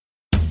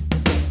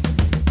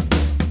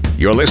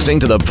You're listening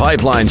to The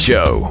Pipeline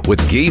Show with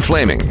Guy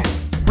Flaming.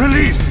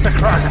 Release the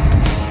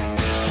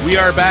Kraken! We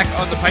are back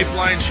on The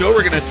Pipeline Show.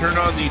 We're going to turn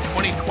on the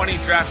 2020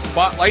 draft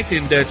spotlight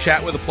and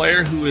chat with a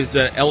player who is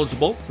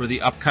eligible for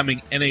the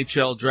upcoming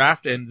NHL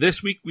draft. And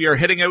this week we are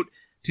heading out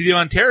to the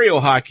Ontario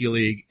Hockey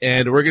League,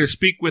 and we're going to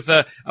speak with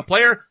a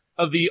player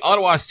of the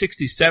Ottawa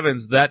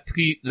 67s.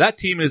 That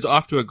team is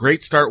off to a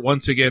great start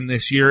once again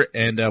this year,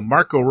 and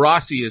Marco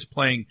Rossi is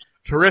playing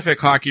terrific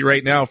hockey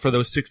right now for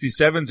those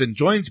 67s and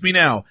joins me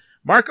now.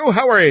 Marco,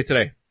 how are you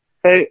today?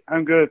 Hey,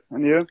 I'm good.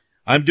 And you?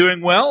 I'm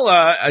doing well,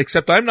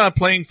 except I'm not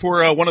playing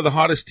for one of the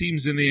hottest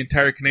teams in the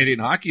entire Canadian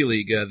Hockey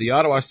League. The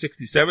Ottawa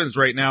 67s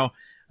right now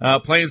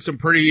playing some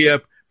pretty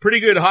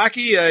good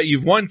hockey.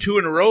 You've won 2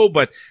 in a row,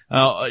 but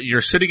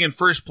you're sitting in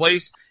first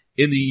place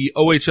in the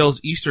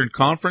OHL's Eastern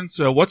Conference.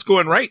 What's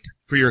going right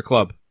for your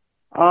club?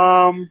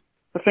 I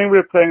think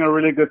we're playing a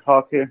really good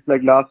hockey,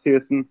 like last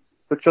season.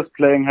 We're just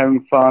playing,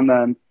 having fun,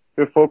 and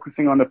we're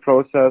focusing on the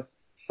process.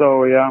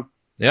 So, yeah.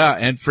 Yeah,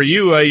 and for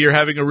you, you're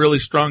having a really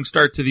strong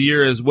start to the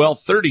year as well.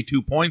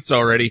 32 points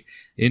already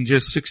in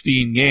just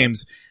 16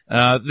 games.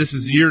 This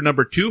is year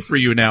number 2 for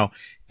you now,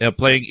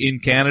 playing in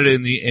Canada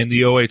in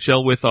the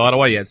OHL with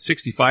Ottawa. You had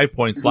 65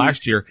 points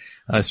last year,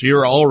 so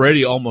you're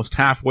already almost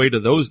halfway to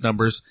those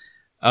numbers.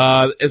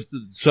 So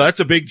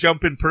that's a big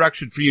jump in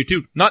production for you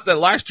too. Not that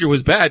last year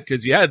was bad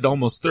because you had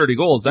almost 30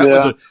 goals.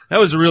 That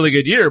was a really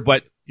good year,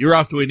 but you're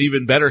off to an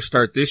even better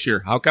start this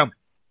year. How come?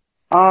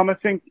 I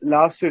think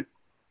last year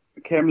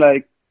came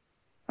like,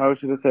 how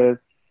should I say it?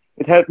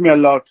 It helped me a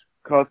lot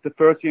because the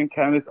first year in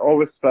Canada is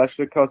always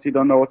special because you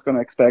don't know what's going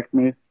to expect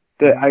me.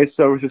 The ice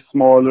surface is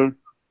smaller.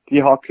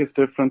 The hockey is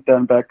different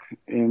than back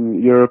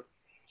in Europe.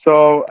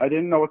 So I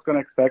didn't know what's going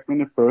to expect me in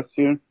the first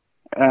year.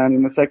 And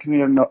in the second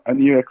year, I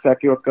knew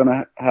exactly what's going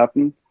to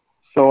happen.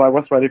 So I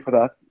was ready for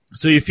that.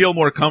 So you feel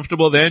more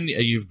comfortable then?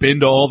 You've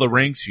been to all the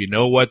rinks. You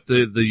know what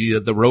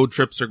the road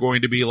trips are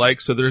going to be like.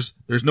 So there's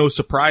no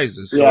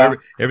surprises. So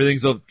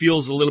everything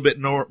feels a little bit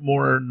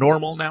more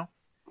normal now?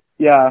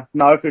 Yeah,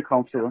 now I feel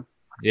comfortable.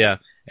 Yeah,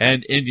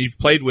 and you've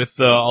played with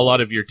a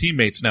lot of your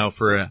teammates now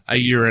for a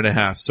year and a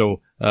half, so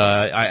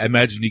I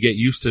imagine you get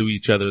used to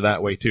each other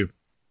that way too.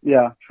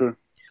 Yeah, true.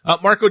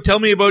 Marco,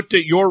 tell me about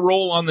your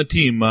role on the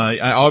team.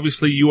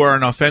 Obviously, you are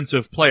an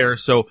offensive player,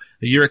 so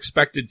you're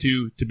expected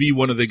to be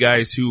one of the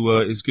guys who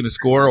is going to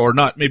score, or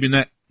not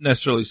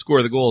necessarily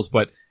score the goals,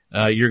 but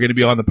you're going to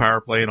be on the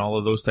power play and all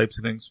of those types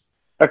of things.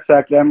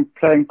 Exactly. I'm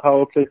playing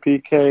power play,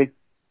 PK,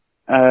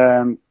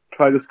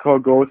 try to score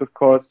goals, of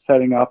course,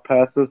 setting up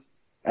passes,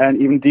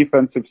 and even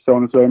defensive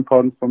zone is very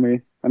important for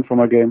me and for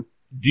my game.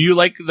 Do you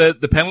like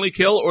the penalty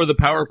kill or the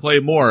power play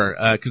more?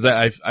 Because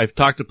I've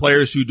talked to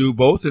players who do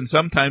both, and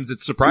sometimes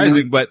it's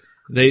surprising, but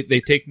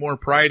they take more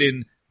pride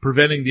in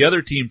preventing the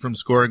other team from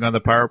scoring on the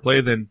power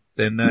play than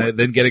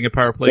getting a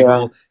power play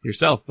goal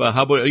yourself.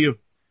 How about you?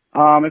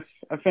 I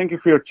think if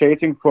we are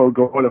chasing for a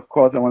goal, of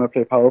course, I want to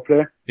play power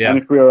play. Yeah.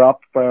 And if we are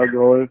up by a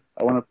goal,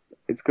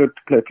 it's good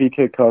to play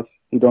PK because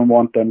you don't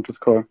want them to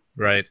score.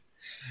 Right.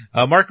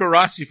 Marco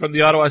Rossi from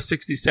the Ottawa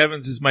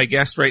 67s is my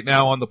guest right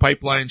now on the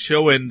Pipeline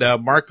Show. And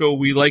Marco,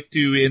 we like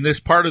to, in this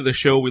part of the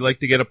show, we like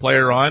to get a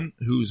player on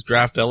who's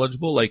draft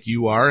eligible like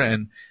you are.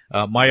 And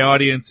my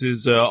audience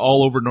is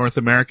all over North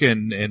America,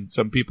 and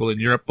some people in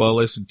Europe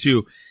listen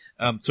too.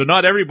 So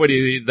not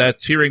everybody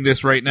that's hearing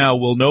this right now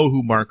will know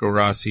who Marco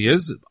Rossi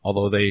is,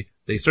 although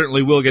they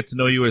certainly will get to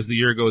know you as the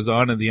year goes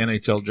on and the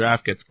NHL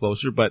draft gets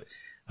closer. But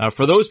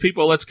for those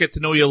people, let's get to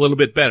know you a little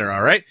bit better,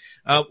 all right?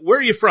 Where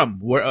are you from?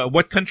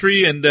 What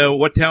country and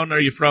what town are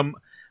you from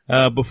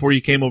before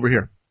you came over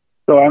here?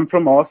 So I'm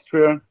from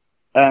Austria,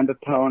 and the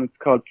town is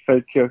called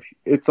Feldkirch.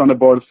 It's on the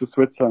borders to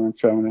Switzerland and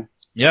Germany.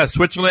 Yeah,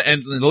 Switzerland,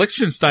 and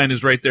Liechtenstein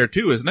is right there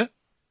too, isn't it?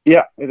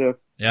 Yeah, it is.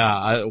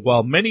 Yeah,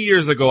 well, many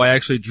years ago, I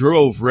actually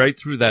drove right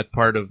through that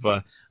part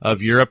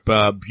of Europe.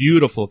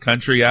 Beautiful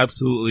country,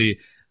 absolutely.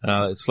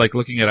 It's like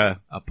looking at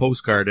a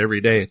postcard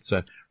every day. It's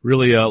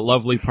really a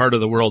lovely part of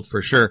the world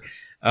for sure.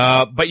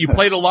 But you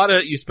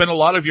spent a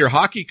lot of your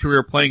hockey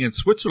career playing in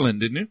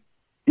Switzerland, didn't you?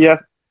 Yes.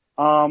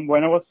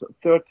 When I was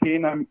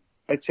 13,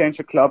 I changed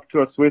the club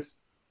to a Swiss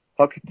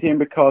hockey team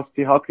because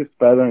the hockey is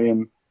better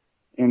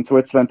in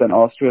Switzerland than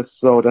Austria,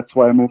 so that's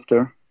why I moved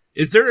there.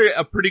 Is there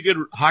a pretty good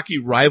hockey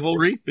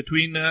rivalry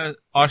between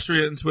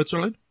Austria and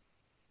Switzerland?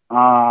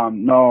 No,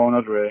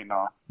 not really,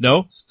 no.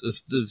 No?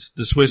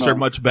 The Swiss are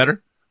much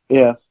better?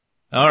 Yes.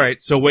 All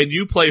right. So when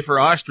you play for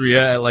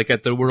Austria, like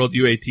at the World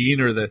U18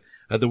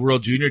 or the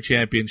World Junior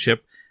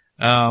Championship,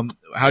 how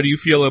do you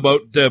feel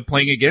about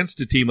playing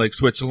against a team like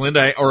Switzerland?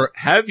 Or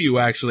have you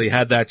actually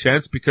had that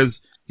chance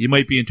because you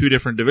might be in two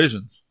different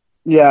divisions?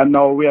 Yeah,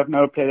 no, we have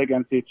never played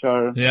against each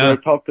other. Yeah. We're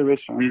top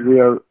division. We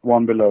are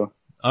one below.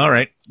 All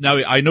right. Now,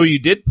 I know you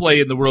did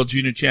play in the World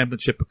Junior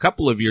Championship a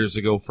couple of years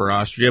ago for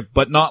Austria,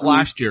 but not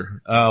last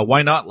year.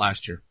 Why not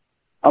last year?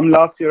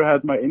 Last year I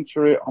had my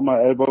injury on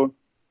my elbow,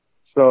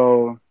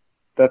 so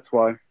that's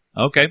why.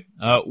 Okay.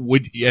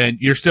 And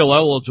you're still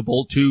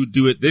eligible to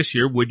do it this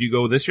year. Would you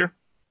go this year?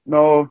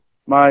 No,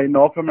 my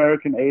North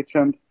American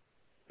agent,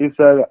 he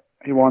said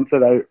he wants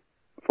that I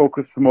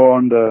focus more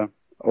on the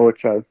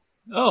OHL.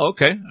 Oh,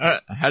 okay.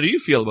 How do you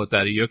feel about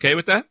that? Are you okay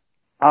with that?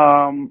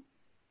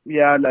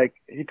 Yeah, like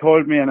he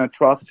told me and I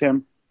trust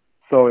him.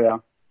 So yeah.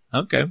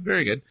 Okay,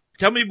 very good.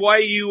 Tell me why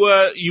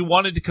you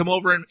wanted to come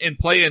over and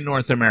play in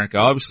North America.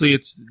 Obviously,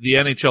 it's the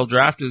NHL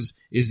draft is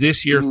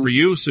this year for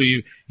you, so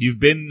you've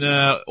been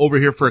over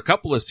here for a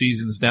couple of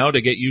seasons now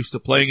to get used to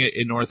playing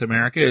in North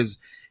America.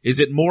 Is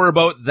it more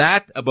about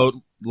that, about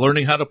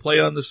learning how to play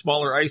on the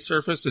smaller ice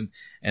surface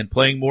and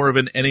playing more of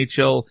an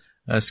NHL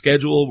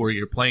schedule where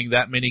you're playing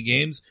that many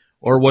games,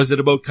 or was it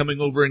about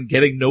coming over and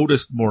getting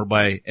noticed more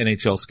by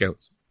NHL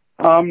scouts?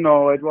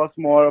 No, it was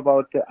more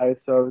about the ice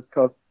service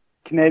because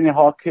Canadian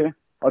hockey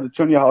or the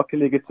junior hockey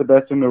league is the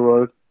best in the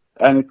world,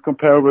 and it's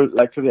comparable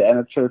like to the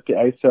NHL, the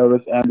ice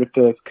service, and with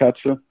the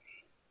schedule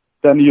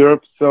than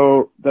Europe.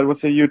 So that was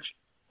a huge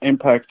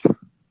impact.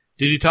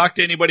 Did you talk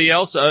to anybody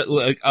else,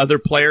 like other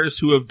players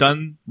who have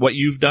done what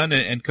you've done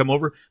and come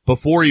over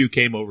before you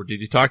came over?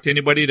 Did you talk to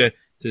anybody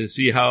to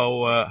see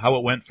how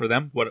it went for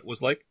them, what it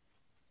was like?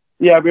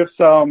 Yeah, we have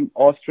some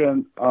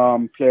Austrian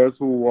players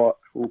who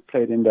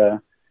played in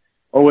the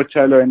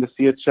OHL or in the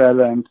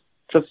CHL, and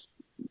just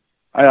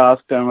I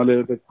asked them a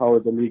little bit how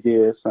the league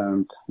is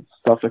and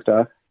stuff like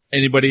that.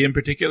 Anybody in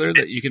particular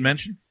that you can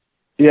mention?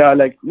 Yeah,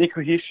 like Nico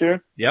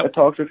Hischier. Yep. I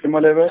talked with him a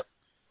little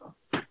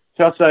bit.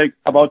 Just like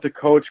about the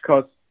coach,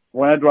 because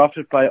when I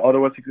drafted by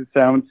Ottawa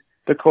 67,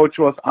 the coach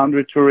was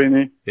Andre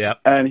Turini. Yep.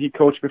 And he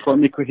coached before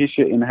Nico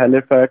Hischier in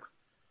Halifax.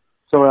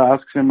 So I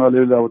asked him a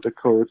little about the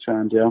coach,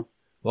 and yeah.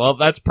 Well,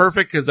 that's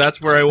perfect because that's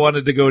where I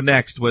wanted to go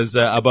next was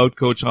about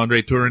Coach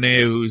Andre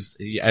Tourné, who's,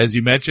 as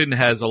you mentioned,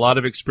 has a lot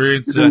of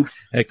experience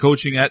at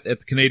coaching at the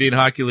Canadian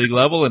Hockey League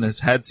level and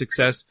has had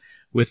success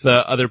with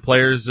other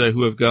players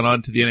who have gone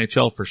on to the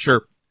NHL for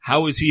sure.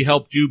 How has he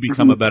helped you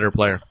become a better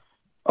player?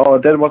 Oh,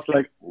 that was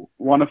like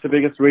one of the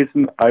biggest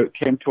reasons I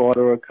came to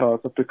Ottawa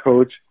because of the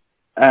coach,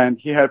 and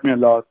he helped me a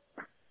lot.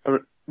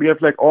 We have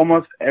like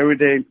almost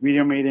everyday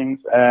video meetings,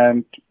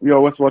 and we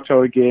always watch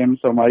our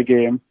games or my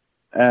game.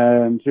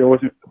 And he always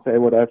say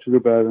what I have to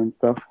do better and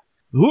stuff.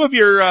 Who have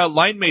your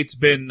line mates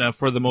been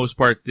for the most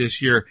part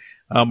this year,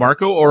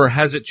 Marco, or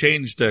has it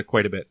changed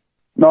quite a bit?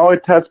 No,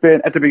 it has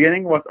been, at the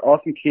beginning was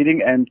Austin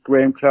Keating and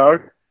Graham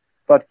Clark,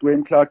 but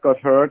Graham Clark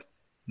got hurt.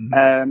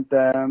 And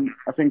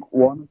I think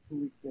 1 or 2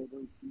 weeks later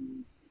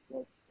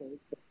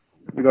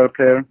we got a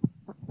player.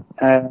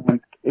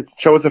 And it's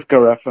Joseph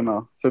Gareffa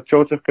now. So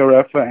Joseph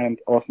Gareffa and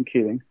Austin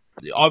Keating.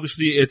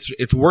 Obviously,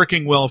 it's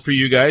working well for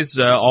you guys.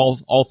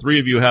 All three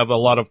of you have a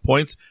lot of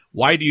points.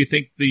 Why do you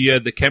think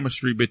the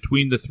chemistry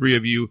between the three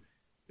of you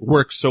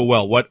works so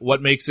well?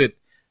 What makes it?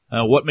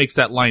 What makes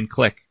that line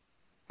click?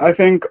 I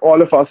think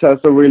all of us has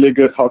a really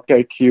good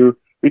hockey IQ.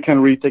 We can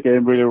read the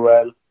game really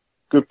well.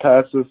 Good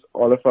passes,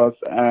 all of us,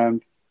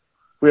 and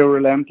we're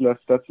relentless.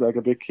 That's like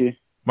a big key.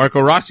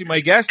 Marco Rossi, my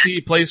guest, he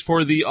plays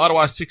for the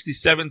Ottawa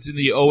 67s in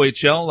the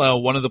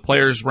OHL. One of the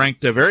players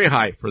ranked very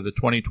high for the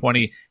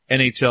 2020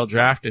 NHL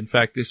draft. In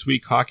fact, this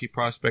week,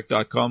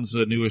 hockeyprospect.com's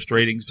newest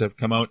ratings have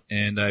come out,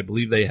 and I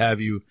believe they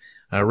have you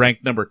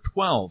ranked number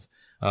 12.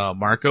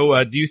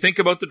 Marco, do you think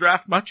about the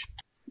draft much?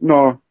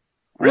 No.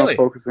 I'm Really? not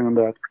focusing on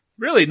that.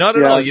 Really? Not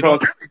at all? You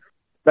don't?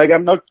 Like,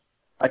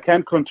 I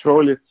can't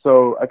control it,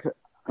 so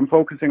I'm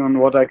focusing on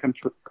what I can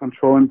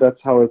control, and that's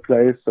how I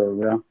play, so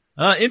yeah.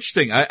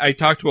 Interesting. I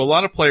talked to a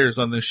lot of players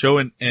on this show,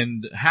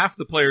 and half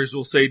the players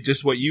will say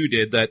just what you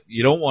did, that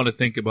you don't want to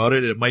think about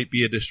it. It might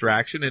be a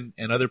distraction.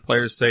 And other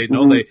players say,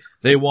 no,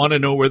 they want to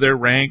know where they're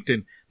ranked,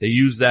 and they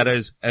use that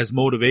as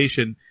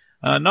motivation.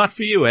 Not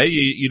for you, eh?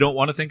 You don't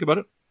want to think about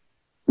it?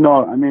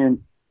 No, I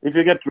mean, if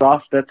you get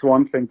drafted, that's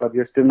one thing, but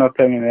you're still not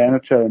playing in the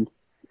NHL, and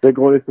the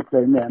goal is to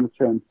play in the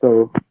NHL,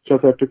 so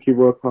just have to keep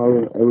working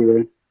hard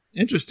every day.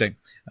 Interesting.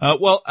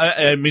 Well,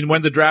 I mean,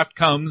 when the draft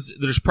comes,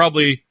 there's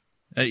probably...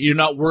 you're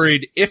not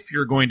worried if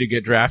you're going to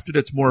get drafted.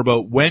 It's more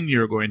about when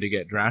you're going to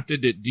get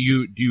drafted. Do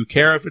you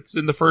care if it's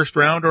in the first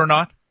round or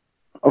not?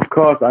 Of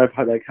course, I've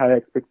had like high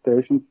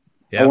expectations.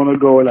 Yeah. I want to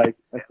go like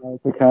as high as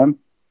I can.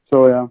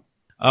 So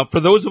yeah. For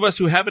those of us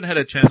who haven't had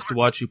a chance to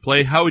watch you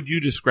play, how would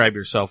you describe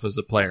yourself as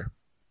a player?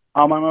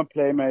 I'm a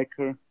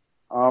playmaker.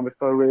 With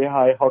a really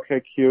high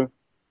hockey IQ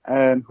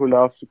and who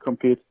loves to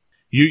compete.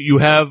 You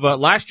have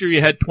last year you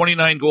had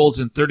 29 goals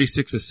and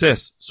 36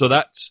 assists, so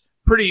that's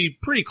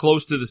pretty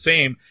close to the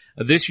same.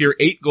 This year,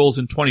 8 goals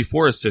and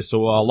 24 assists,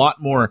 so a lot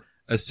more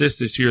assists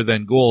this year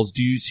than goals.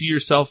 Do you see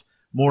yourself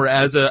more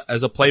as a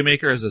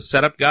playmaker, as a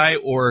setup guy,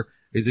 or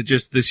is it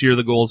just this year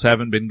the goals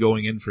haven't been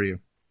going in for you?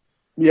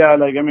 Yeah,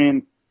 like, I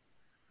mean,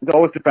 it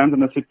always depends on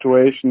the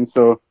situation.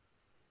 So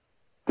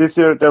this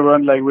year there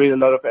weren't like really a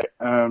lot of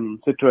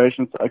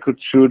situations I could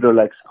shoot or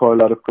like score a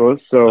lot of goals.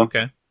 So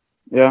okay,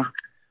 yeah.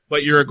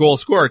 But you're a goal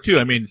scorer too.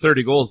 I mean,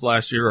 30 goals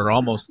last year, or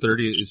almost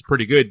 30, is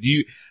pretty good.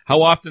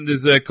 How often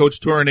does Coach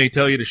Tourné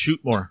tell you to shoot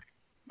more?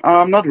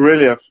 Not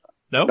really.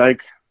 No?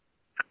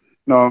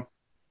 No.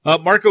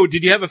 Marco,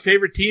 did you have a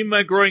favorite team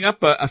growing up?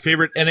 A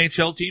favorite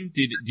NHL team?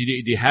 Did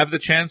you have the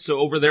chance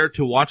over there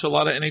to watch a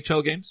lot of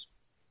NHL games?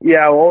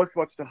 Yeah, I always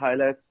watched the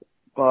highlights,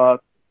 but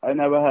I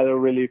never had a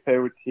really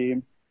favorite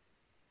team.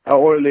 I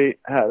already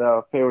had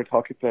a favorite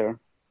hockey player.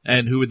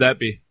 And who would that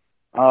be?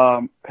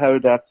 Pavel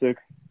Datsyuk.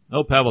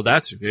 Oh, Pavel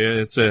Datsyuk.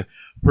 Yeah, it's a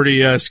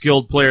pretty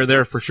skilled player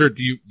there for sure.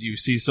 Do you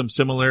see some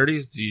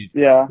similarities?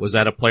 Yeah. Was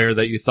that a player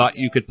that you thought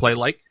you could play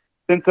like?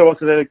 Since I was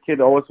a little kid,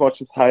 I always watched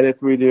his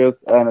highlight videos,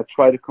 and I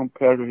try to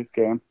compare to his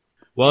game.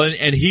 Well,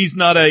 and he's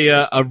not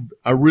a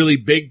really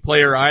big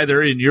player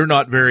either, and you're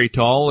not very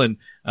tall, and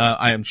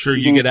I am sure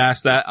you get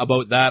asked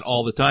about that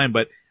all the time,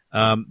 but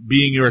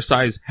being your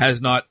size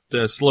has not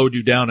slowed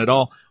you down at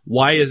all.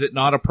 Why is it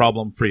not a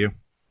problem for you?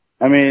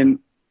 I mean,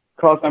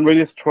 because I'm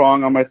really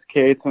strong on my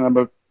skates, and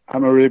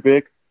I'm really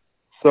big,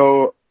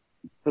 so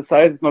the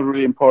size is not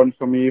really important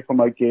for me, for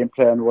my game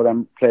plan, what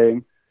I'm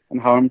playing,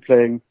 and how I'm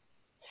playing.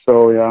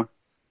 So, yeah.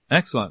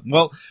 Excellent.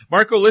 Well,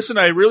 Marco, listen,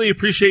 I really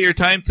appreciate your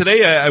time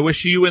today. I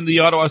wish you and the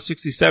Ottawa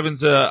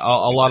 67s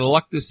a lot of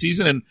luck this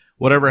season, and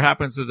whatever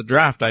happens to the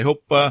draft. I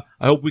hope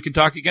we can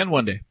talk again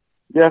one day.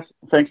 Yes,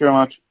 thank you very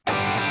much.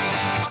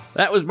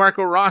 That was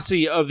Marco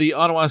Rossi of the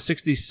Ottawa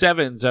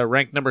 67s,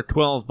 ranked number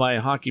 12 by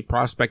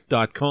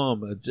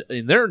hockeyprospect.com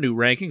in their new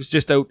rankings,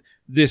 just out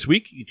this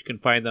week. You can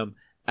find them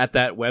at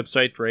that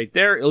website right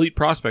there. Elite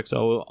Prospects,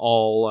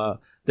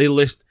 they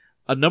list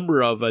a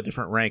number of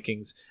different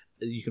rankings.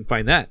 You can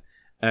find that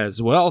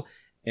as well.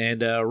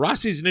 And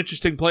Rossi's an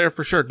interesting player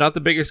for sure. Not the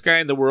biggest guy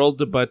in the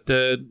world, but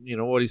you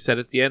know what he said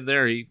at the end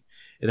there. It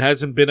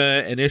hasn't been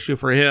an issue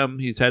for him.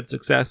 He's had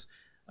success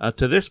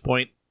to this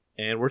point,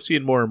 and we're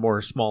seeing more and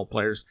more small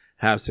players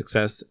have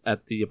success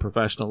at the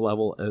professional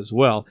level as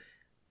well.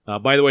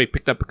 By the way,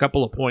 picked up a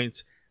couple of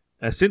points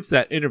since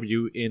that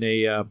interview in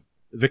a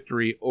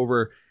victory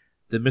over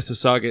the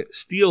Mississauga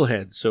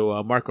Steelheads.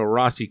 So Marco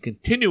Rossi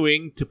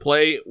continuing to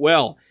play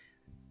well.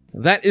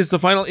 That is the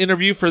final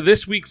interview for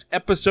this week's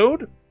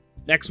episode.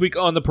 Next week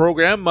on the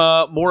program,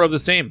 more of the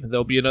same.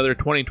 There'll be another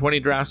 2020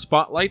 draft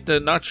spotlight.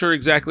 Not sure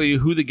exactly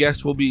who the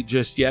guest will be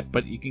just yet,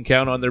 but you can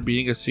count on there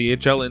being a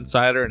CHL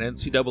insider, an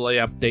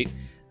NCAA update,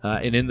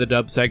 and in the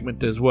dub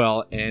segment as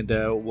well. And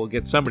we'll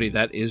get somebody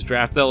that is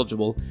draft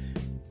eligible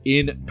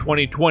in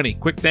 2020.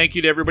 Quick thank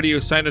you to everybody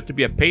who signed up to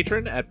be a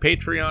patron at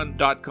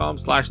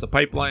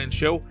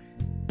patreon.com/thepipelineshow.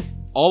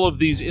 All of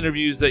these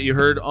interviews that you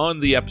heard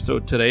on the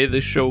episode today,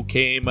 this show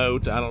came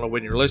out, I don't know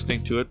when you're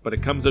listening to it, but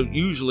it comes out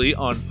usually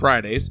on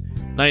Fridays.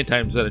 9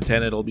 times out of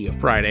 10, it'll be a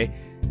Friday.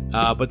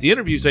 But the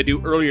interviews I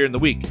do earlier in the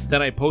week,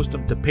 then I post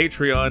them to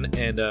Patreon,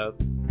 and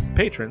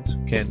patrons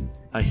can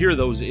hear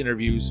those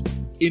interviews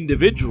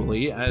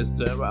individually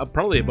as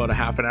probably about a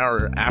half an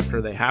hour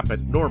after they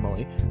happen,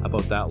 normally,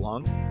 about that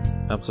long.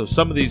 So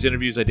some of these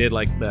interviews I did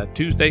like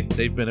Tuesday,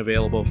 they've been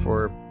available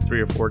for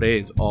 3 or 4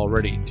 days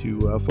already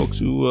to folks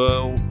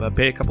who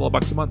pay a couple of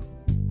bucks a month.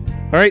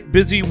 All right,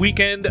 busy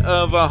weekend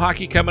of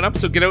hockey coming up,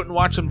 so get out and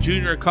watch some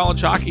junior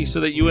college hockey so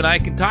that you and I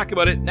can talk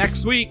about it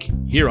next week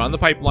here on The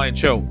Pipeline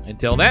Show.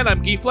 Until then,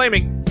 I'm Guy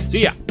Flaming.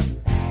 See ya.